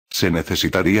se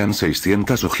necesitarían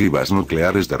 600 ojivas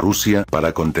nucleares de Rusia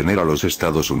para contener a los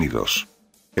Estados Unidos.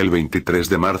 El 23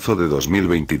 de marzo de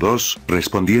 2022,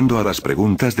 respondiendo a las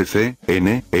preguntas de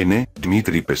CNN,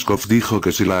 Dmitry Peskov dijo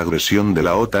que si la agresión de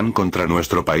la OTAN contra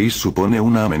nuestro país supone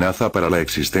una amenaza para la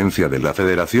existencia de la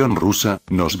Federación Rusa,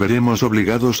 nos veremos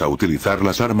obligados a utilizar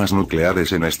las armas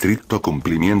nucleares en estricto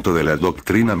cumplimiento de la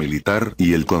doctrina militar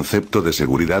y el concepto de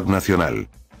seguridad nacional.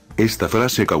 Esta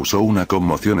frase causó una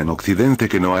conmoción en Occidente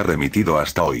que no ha remitido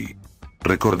hasta hoy.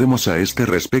 Recordemos a este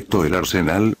respecto el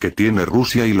arsenal que tiene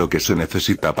Rusia y lo que se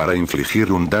necesita para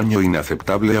infligir un daño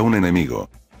inaceptable a un enemigo.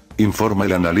 Informa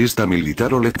el analista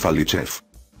militar Oleg Falichev.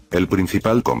 El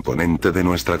principal componente de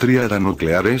nuestra tríada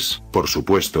nuclear es, por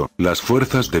supuesto, las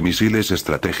fuerzas de misiles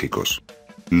estratégicos.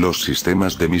 Los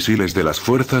sistemas de misiles de las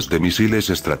fuerzas de misiles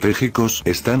estratégicos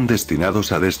están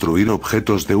destinados a destruir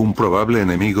objetos de un probable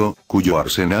enemigo, cuyo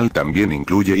arsenal también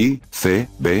incluye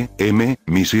ICBM,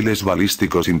 misiles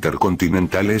balísticos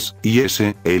intercontinentales, y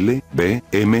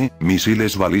SLBM,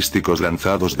 misiles balísticos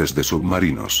lanzados desde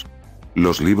submarinos.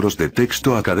 Los libros de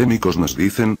texto académicos nos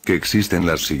dicen que existen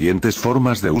las siguientes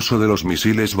formas de uso de los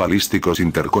misiles balísticos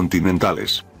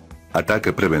intercontinentales.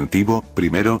 Ataque preventivo,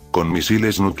 primero, con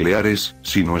misiles nucleares,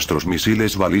 si nuestros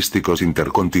misiles balísticos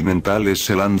intercontinentales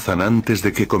se lanzan antes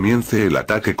de que comience el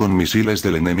ataque con misiles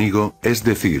del enemigo, es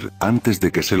decir, antes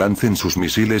de que se lancen sus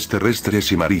misiles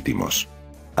terrestres y marítimos.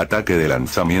 Ataque de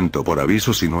lanzamiento por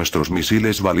aviso si nuestros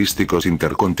misiles balísticos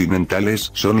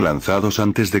intercontinentales son lanzados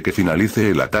antes de que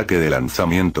finalice el ataque de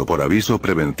lanzamiento por aviso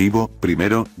preventivo,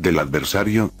 primero, del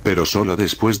adversario, pero solo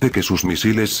después de que sus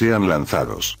misiles sean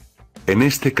lanzados. En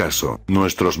este caso,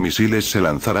 nuestros misiles se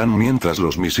lanzarán mientras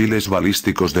los misiles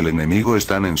balísticos del enemigo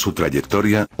están en su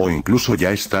trayectoria, o incluso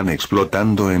ya están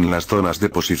explotando en las zonas de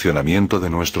posicionamiento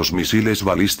de nuestros misiles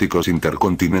balísticos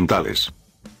intercontinentales.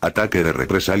 Ataque de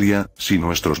represalia, si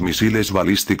nuestros misiles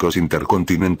balísticos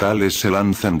intercontinentales se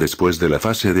lanzan después de la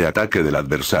fase de ataque del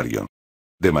adversario.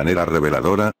 De manera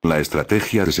reveladora, la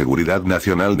Estrategia de Seguridad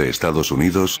Nacional de Estados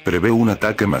Unidos prevé un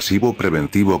ataque masivo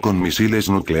preventivo con misiles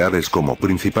nucleares como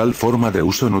principal forma de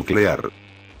uso nuclear.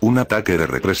 Un ataque de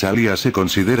represalia se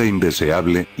considera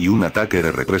indeseable, y un ataque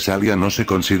de represalia no se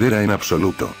considera en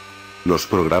absoluto. Los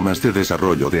programas de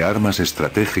desarrollo de armas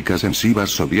estratégicas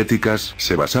ofensivas soviéticas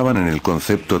se basaban en el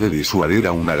concepto de disuadir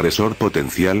a un agresor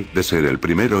potencial de ser el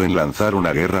primero en lanzar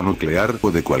una guerra nuclear o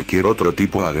de cualquier otro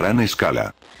tipo a gran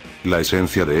escala. La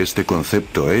esencia de este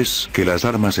concepto es que las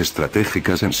armas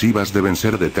estratégicas ofensivas deben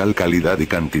ser de tal calidad y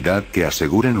cantidad que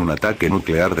aseguren un ataque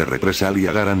nuclear de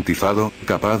represalia garantizado,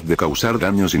 capaz de causar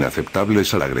daños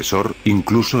inaceptables al agresor,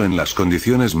 incluso en las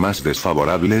condiciones más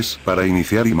desfavorables, para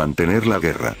iniciar y mantener la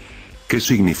guerra. ¿Qué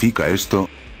significa esto?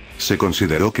 Se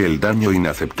consideró que el daño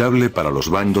inaceptable para los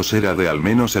bandos era de al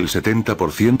menos el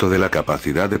 70% de la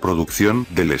capacidad de producción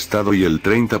del Estado y el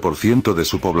 30% de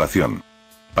su población.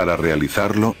 Para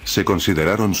realizarlo, se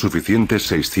consideraron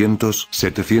suficientes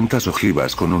 600-700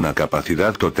 ojivas con una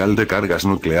capacidad total de cargas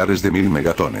nucleares de 1000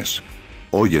 megatones.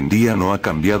 Hoy en día no ha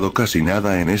cambiado casi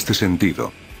nada en este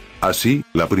sentido. Así,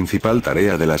 la principal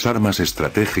tarea de las armas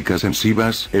estratégicas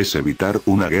ofensivas es evitar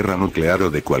una guerra nuclear o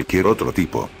de cualquier otro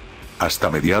tipo.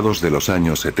 Hasta mediados de los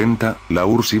años 70, la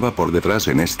URSS iba por detrás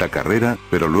en esta carrera,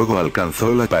 pero luego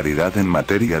alcanzó la paridad en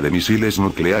materia de misiles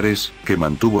nucleares, que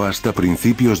mantuvo hasta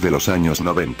principios de los años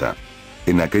 90.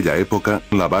 En aquella época,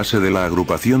 la base de la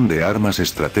agrupación de armas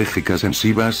estratégicas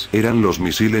ofensivas eran los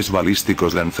misiles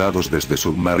balísticos lanzados desde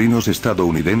submarinos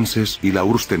estadounidenses y la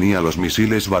URSS tenía los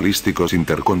misiles balísticos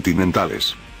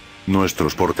intercontinentales.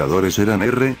 Nuestros portadores eran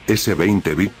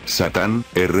RS-20B, Satan,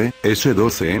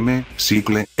 RS-12M,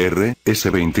 Sicle,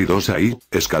 RS-22AI,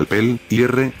 Scalpel, y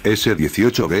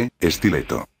RS-18B,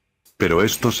 Estileto. Pero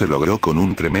esto se logró con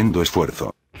un tremendo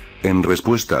esfuerzo. En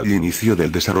respuesta al inicio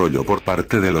del desarrollo por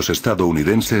parte de los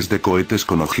estadounidenses de cohetes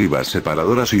con ojivas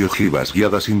separadoras y ojivas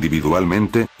guiadas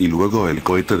individualmente, y luego el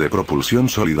cohete de propulsión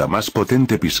sólida más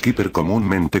potente Peacekeeper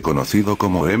comúnmente conocido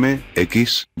como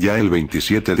MX, ya el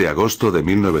 27 de agosto de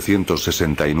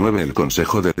 1969 el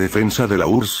Consejo de Defensa de la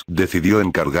URSS decidió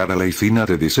encargar a la oficina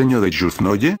de diseño de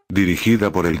Yuzhnoye,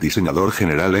 dirigida por el diseñador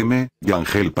general M.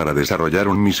 Yangel para desarrollar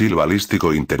un misil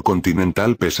balístico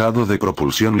intercontinental pesado de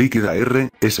propulsión líquida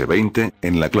RS-20,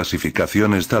 en la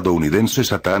clasificación estadounidense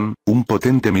Satan, un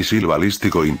potente misil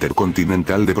balístico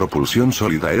intercontinental de propulsión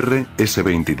sólida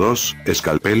RS-22,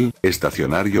 Scalpel,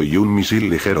 estacionario y un misil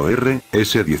ligero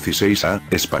RS-16A,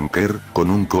 Spanker, con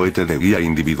un cohete de guía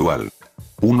individual.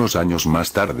 Unos años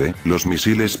más tarde, los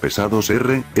misiles pesados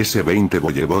RS-20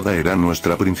 Voyevoda eran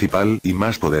nuestra principal y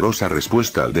más poderosa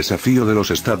respuesta al desafío de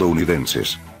los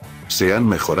estadounidenses. se han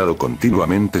mejorado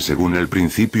continuamente según el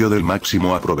principio del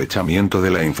máximo aprovechamiento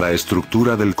de la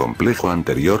infraestructura del complejo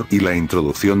anterior y la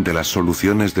introducción de las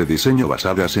soluciones de diseño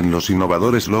basadas en los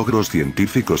innovadores logros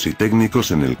científicos y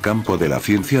técnicos en el campo de la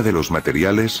ciencia de los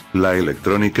materiales, la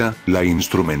electrónica, la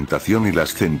instrumentación y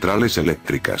las centrales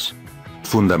eléctricas.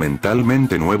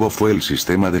 Fundamentalmente nuevo fue el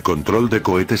sistema de control de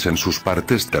cohetes en sus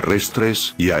partes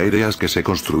terrestres y aéreas que se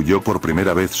construyó por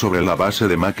primera vez sobre la base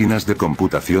de máquinas de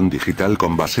computación digital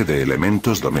con base de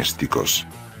elementos domésticos.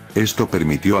 Esto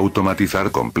permitió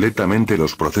automatizar completamente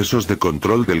los procesos de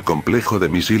control del complejo de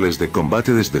misiles de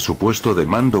combate desde su puesto de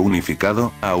mando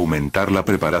unificado, a aumentar la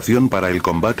preparación para el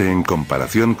combate en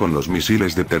comparación con los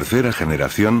misiles de tercera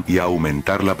generación y a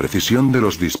aumentar la precisión de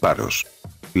los disparos.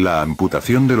 La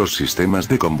amputación de los sistemas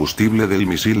de combustible del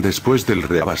misil después del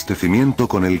reabastecimiento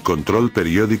con el control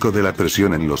periódico de la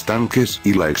presión en los tanques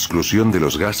y la exclusión de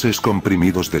los gases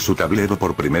comprimidos de su tablero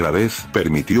por primera vez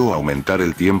permitió aumentar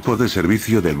el tiempo de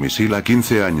servicio del misil a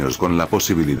 15 años con la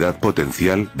posibilidad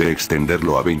potencial de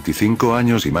extenderlo a 25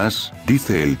 años y más,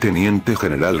 dice el teniente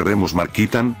general Remus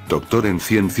Marquitan, doctor en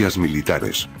ciencias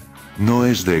militares. No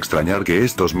es de extrañar que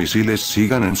estos misiles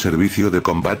sigan en servicio de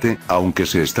combate, aunque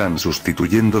se están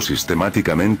sustituyendo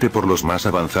sistemáticamente por los más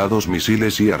avanzados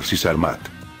misiles IR-Sarmat.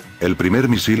 El primer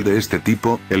misil de este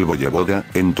tipo, el Voyevoda,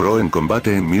 entró en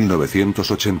combate en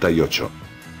 1988.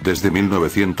 Desde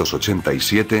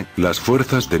 1987, las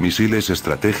fuerzas de misiles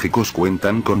estratégicos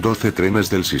cuentan con 12 trenes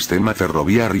del sistema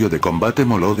ferroviario de combate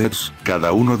Molodets,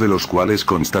 cada uno de los cuales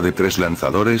consta de 3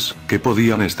 lanzadores, que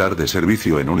podían estar de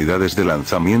servicio en unidades de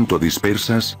lanzamiento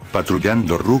dispersas,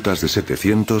 patrullando rutas de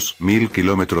 700.000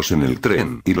 kilómetros en el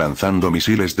tren y lanzando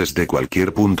misiles desde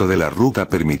cualquier punto de la ruta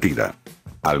permitida.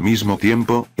 Al mismo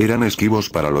tiempo, eran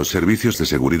esquivos para los servicios de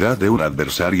seguridad de un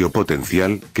adversario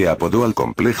potencial, que apodó al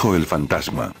complejo el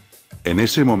Fantasma. En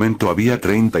ese momento había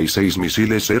 36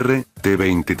 misiles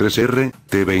T-23R,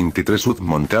 T-23UD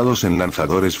montados en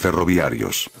lanzadores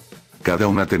ferroviarios. Cada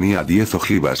una tenía 10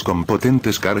 ojivas con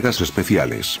potentes cargas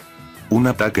especiales. Un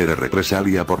ataque de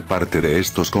represalia por parte de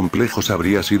estos complejos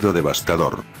habría sido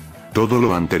devastador. Todo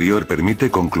lo anterior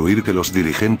permite concluir que los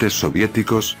dirigentes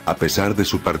soviéticos, a pesar de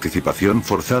su participación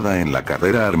forzada en la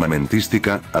carrera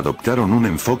armamentística, adoptaron un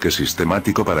enfoque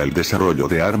sistemático para el desarrollo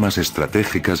de armas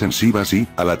estratégicas ensivas y,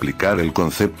 al aplicar el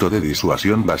concepto de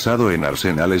disuasión basado en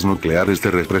arsenales nucleares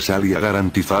de represalia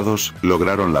garantizados,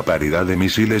 lograron la paridad de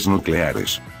misiles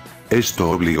nucleares. Esto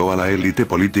obligó a la élite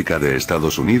política de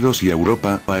Estados Unidos y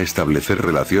Europa a establecer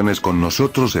relaciones con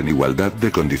nosotros en igualdad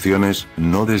de condiciones,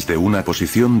 no desde una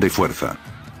posición de fuerza.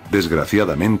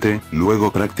 Desgraciadamente,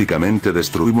 luego prácticamente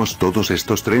destruimos todos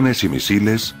estos trenes y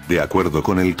misiles, de acuerdo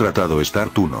con el Tratado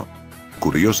START I.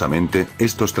 Curiosamente,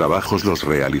 estos trabajos los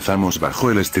realizamos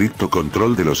bajo el estricto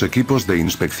control de los equipos de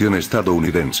inspección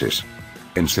estadounidenses.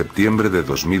 En septiembre de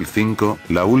 2005,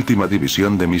 la última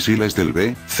división de misiles del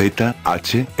BZHRK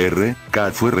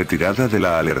fue retirada de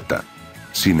la alerta.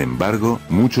 Sin embargo,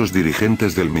 muchos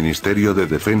dirigentes del Ministerio de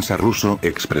Defensa ruso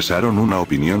expresaron una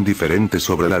opinión diferente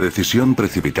sobre la decisión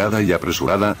precipitada y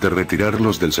apresurada de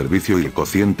retirarlos del servicio y el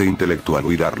cociente intelectual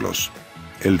huidarlos.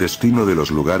 El destino de los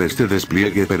lugares de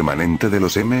despliegue permanente de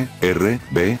los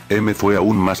MRBM fue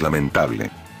aún más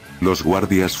lamentable. Los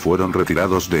guardias fueron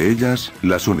retirados de ellas,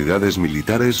 las unidades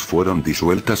militares fueron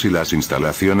disueltas y las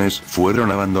instalaciones fueron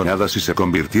abandonadas y se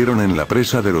convirtieron en la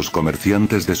presa de los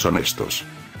comerciantes deshonestos.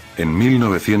 En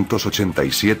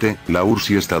 1987, la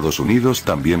URSS y Estados Unidos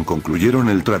también concluyeron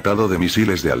el Tratado de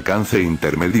Misiles de Alcance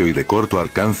Intermedio y de Corto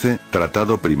Alcance,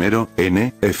 Tratado Primero,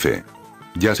 NF.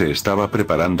 Ya se estaba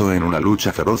preparando en una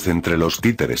lucha feroz entre los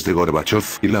títeres de Gorbachov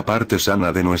y la parte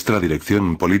sana de nuestra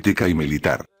dirección política y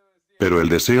militar. Pero el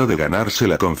deseo de ganarse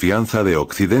la confianza de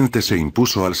Occidente se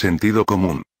impuso al sentido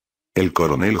común. El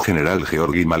coronel general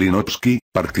Georgi Malinovsky,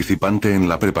 participante en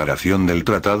la preparación del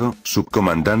tratado,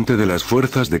 subcomandante de las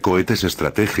fuerzas de cohetes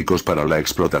estratégicos para la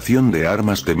explotación de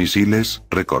armas de misiles,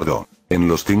 recordó: en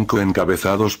los 5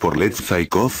 encabezados por Lev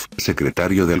Zaikov,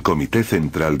 secretario del Comité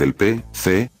Central del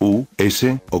PCUS,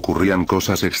 ocurrían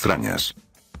cosas extrañas.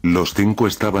 Los 5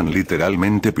 estaban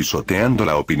literalmente pisoteando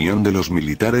la opinión de los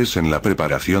militares en la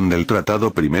preparación del Tratado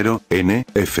Primero,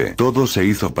 NF. Todo se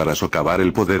hizo para socavar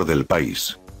el poder del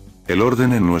país. El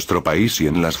orden en nuestro país y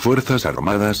en las Fuerzas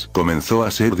Armadas comenzó a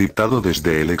ser dictado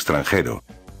desde el extranjero.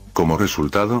 Como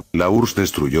resultado, la URSS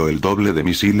destruyó el doble de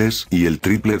misiles y el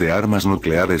triple de armas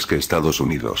nucleares que Estados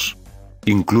Unidos.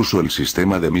 Incluso el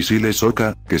sistema de misiles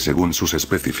OCA, que según sus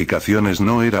especificaciones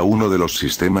no era uno de los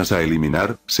sistemas a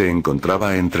eliminar, se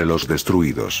encontraba entre los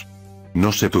destruidos.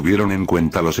 No se tuvieron en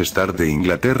cuenta los START de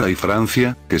Inglaterra y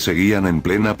Francia, que seguían en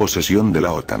plena posesión de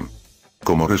la OTAN.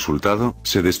 Como resultado,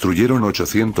 se destruyeron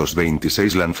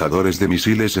 826 lanzadores de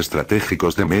misiles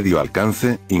estratégicos de medio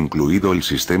alcance, incluido el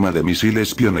sistema de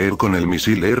misiles Pioneer con el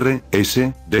misil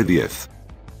RS-D-10.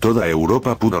 Toda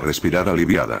Europa pudo respirar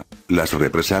aliviada. Las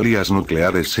represalias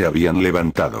nucleares se habían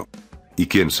levantado. Y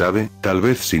quién sabe, tal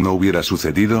vez si no hubiera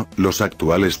sucedido, los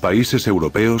actuales países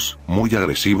europeos, muy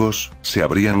agresivos, se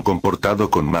habrían comportado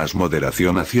con más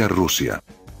moderación hacia Rusia.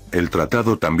 El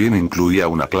tratado también incluía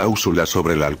una cláusula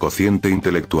sobre la alcociente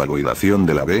intelectualización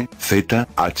de la B, Z,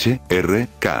 H, R,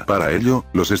 K. Para ello,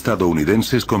 los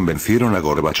estadounidenses convencieron a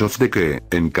Gorbachov de que,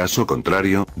 en caso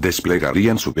contrario,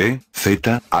 desplegarían su B,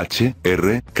 Z, H,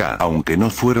 R, K. Aunque no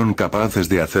fueron capaces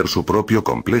de hacer su propio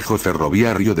complejo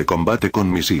ferroviario de combate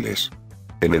con misiles.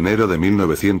 En enero de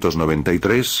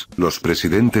 1993, los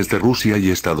presidentes de Rusia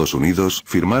y Estados Unidos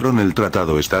firmaron el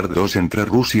Tratado START entre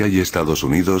Rusia y Estados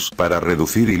Unidos para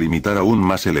reducir y limitar aún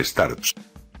más el START.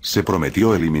 Se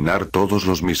prometió eliminar todos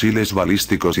los misiles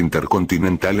balísticos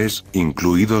intercontinentales,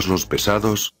 incluidos los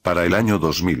pesados, para el año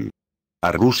 2000.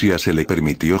 A Rusia se le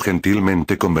permitió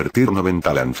gentilmente convertir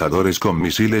 90 lanzadores con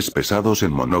misiles pesados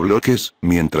en monobloques,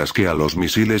 mientras que a los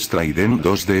misiles Trident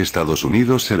II de Estados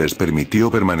Unidos se les permitió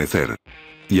permanecer.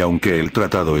 Y aunque el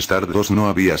Tratado START II no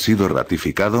había sido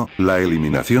ratificado, la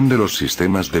eliminación de los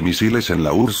sistemas de misiles en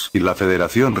la URSS y la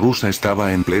Federación Rusa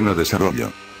estaba en pleno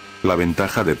desarrollo. La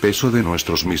ventaja de peso de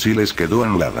nuestros misiles quedó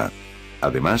anulada.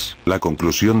 Además, la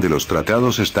conclusión de los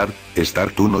tratados START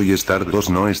I y START II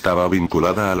no estaba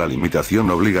vinculada a la limitación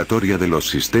obligatoria de los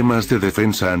sistemas de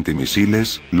defensa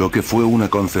antimisiles, lo que fue una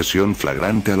concesión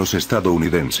flagrante a los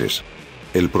estadounidenses.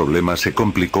 El problema se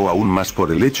complicó aún más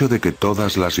por el hecho de que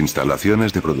todas las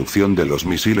instalaciones de producción de los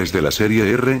misiles de la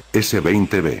serie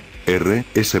RS-20B,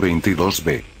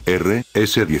 RS-22B,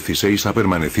 RS-16A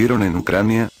permanecieron en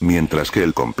Ucrania, mientras que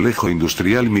el complejo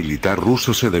industrial militar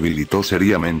ruso se debilitó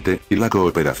seriamente, y la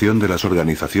cooperación de las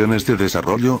organizaciones de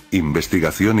desarrollo,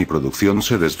 investigación y producción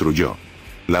se destruyó.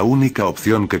 La única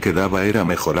opción que quedaba era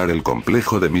mejorar el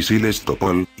complejo de misiles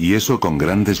Topol, y eso con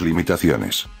grandes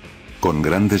limitaciones. Con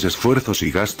grandes esfuerzos y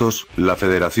gastos, la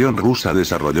Federación Rusa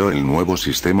desarrolló el nuevo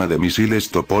sistema de misiles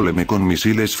Topol-M con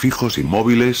misiles fijos y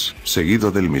móviles,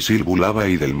 seguido del misil Bulava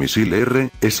y del misil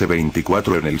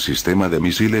RS-24 en el sistema de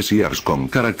misiles IARS con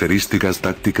características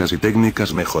tácticas y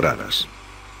técnicas mejoradas.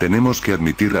 Tenemos que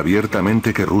admitir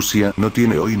abiertamente que Rusia no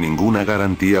tiene hoy ninguna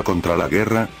garantía contra la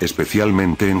guerra,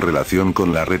 especialmente en relación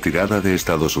con la retirada de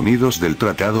Estados Unidos del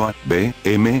Tratado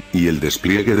A-B-M, y el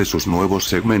despliegue de sus nuevos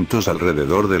segmentos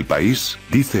alrededor del país,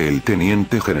 dice el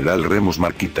teniente general Remus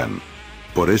Marquitan.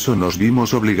 Por eso nos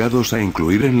vimos obligados a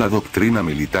incluir en la doctrina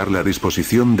militar la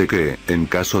disposición de que, en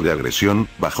caso de agresión,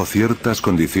 bajo ciertas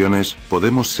condiciones,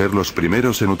 podemos ser los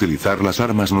primeros en utilizar las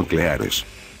armas nucleares.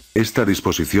 Esta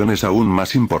disposición es aún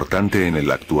más importante en el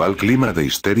actual clima de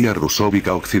histeria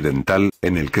rusóvica occidental,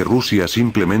 en el que Rusia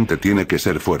simplemente tiene que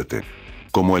ser fuerte.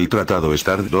 Como el Tratado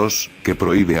START II, que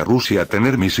prohíbe a Rusia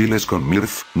tener misiles con MIRV,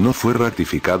 no fue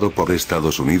ratificado por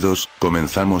Estados Unidos,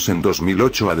 comenzamos en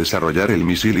 2008 a desarrollar el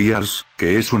misil IARS,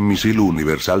 que es un misil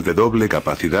universal de doble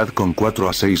capacidad con 4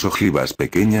 a 6 ojivas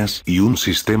pequeñas y un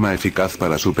sistema eficaz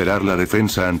para superar la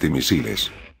defensa antimisiles.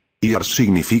 IARS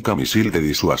significa misil de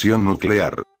disuasión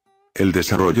nuclear. El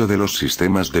desarrollo de los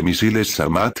sistemas de misiles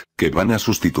Sarmat, que van a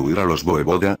sustituir a los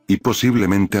Voevoda, y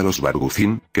posiblemente a los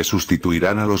Barguzin, que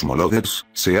sustituirán a los Molodets,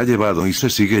 se ha llevado y se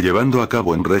sigue llevando a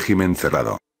cabo en régimen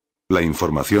cerrado. La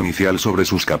información inicial sobre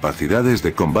sus capacidades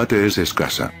de combate es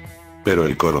escasa. Pero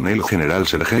el coronel general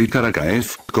Sergei Karakaev,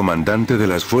 comandante de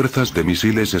las fuerzas de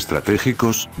misiles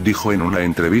estratégicos, dijo en una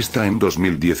entrevista en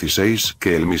 2016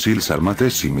 que el misil Sarmat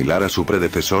es similar a su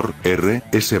predecesor,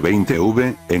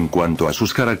 RS-20V, en cuanto a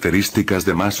sus características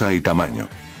de masa y tamaño.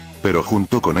 Pero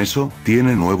junto con eso,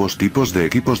 tiene nuevos tipos de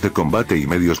equipos de combate y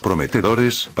medios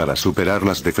prometedores para superar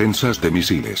las defensas de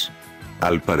misiles.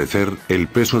 Al parecer, el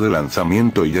peso de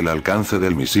lanzamiento y el alcance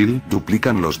del misil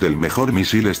duplican los del mejor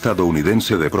misil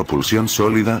estadounidense de propulsión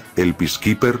sólida, el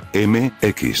Peacekeeper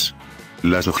MX.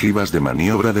 Las ojivas de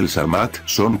maniobra del Sarmat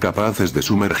son capaces de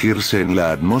sumergirse en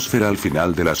la atmósfera al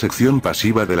final de la sección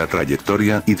pasiva de la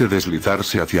trayectoria y de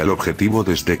deslizarse hacia el objetivo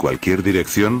desde cualquier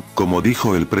dirección, como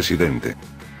dijo el presidente.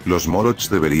 Los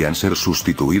Molots deberían ser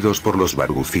sustituidos por los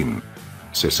Barguzin.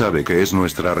 Se sabe que es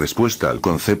nuestra respuesta al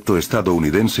concepto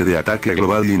estadounidense de ataque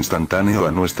global e instantáneo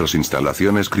a nuestras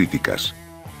instalaciones críticas.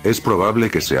 Es probable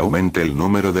que se aumente el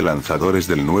número de lanzadores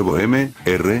del nuevo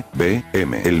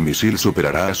MRBM. El misil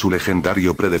superará a su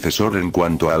legendario predecesor en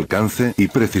cuanto a alcance y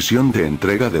precisión de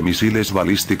entrega de misiles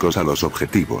balísticos a los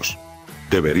objetivos.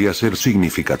 debería ser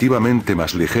significativamente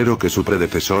más ligero que su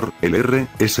predecesor, el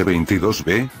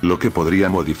RS-22B, lo que podría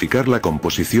modificar la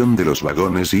composición de los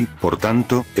vagones y, por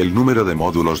tanto, el número de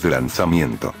módulos de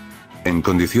lanzamiento. En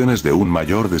condiciones de un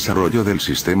mayor desarrollo del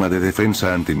sistema de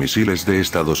defensa antimisiles de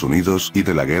Estados Unidos y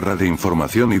de la guerra de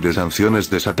información y de sanciones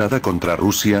desatada contra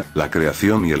Rusia, la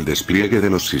creación y el despliegue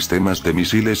de los sistemas de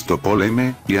misiles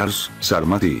Topol-M, Yars,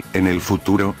 Sarmat y, en el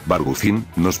futuro, Barguzín,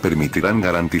 nos permitirán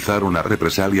garantizar una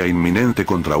represalia inminente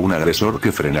contra un agresor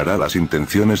que frenará las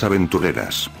intenciones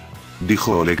aventureras.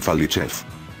 Dijo Oleg Falichev.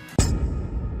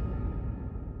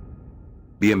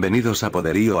 Bienvenidos a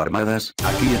Poderío Armadas,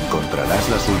 aquí encontrarás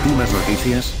las últimas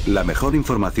noticias, la mejor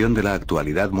información de la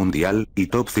actualidad mundial, y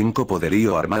Top 5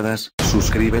 Poderío Armadas.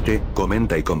 Suscríbete,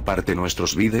 comenta y comparte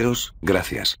nuestros vídeos,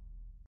 gracias.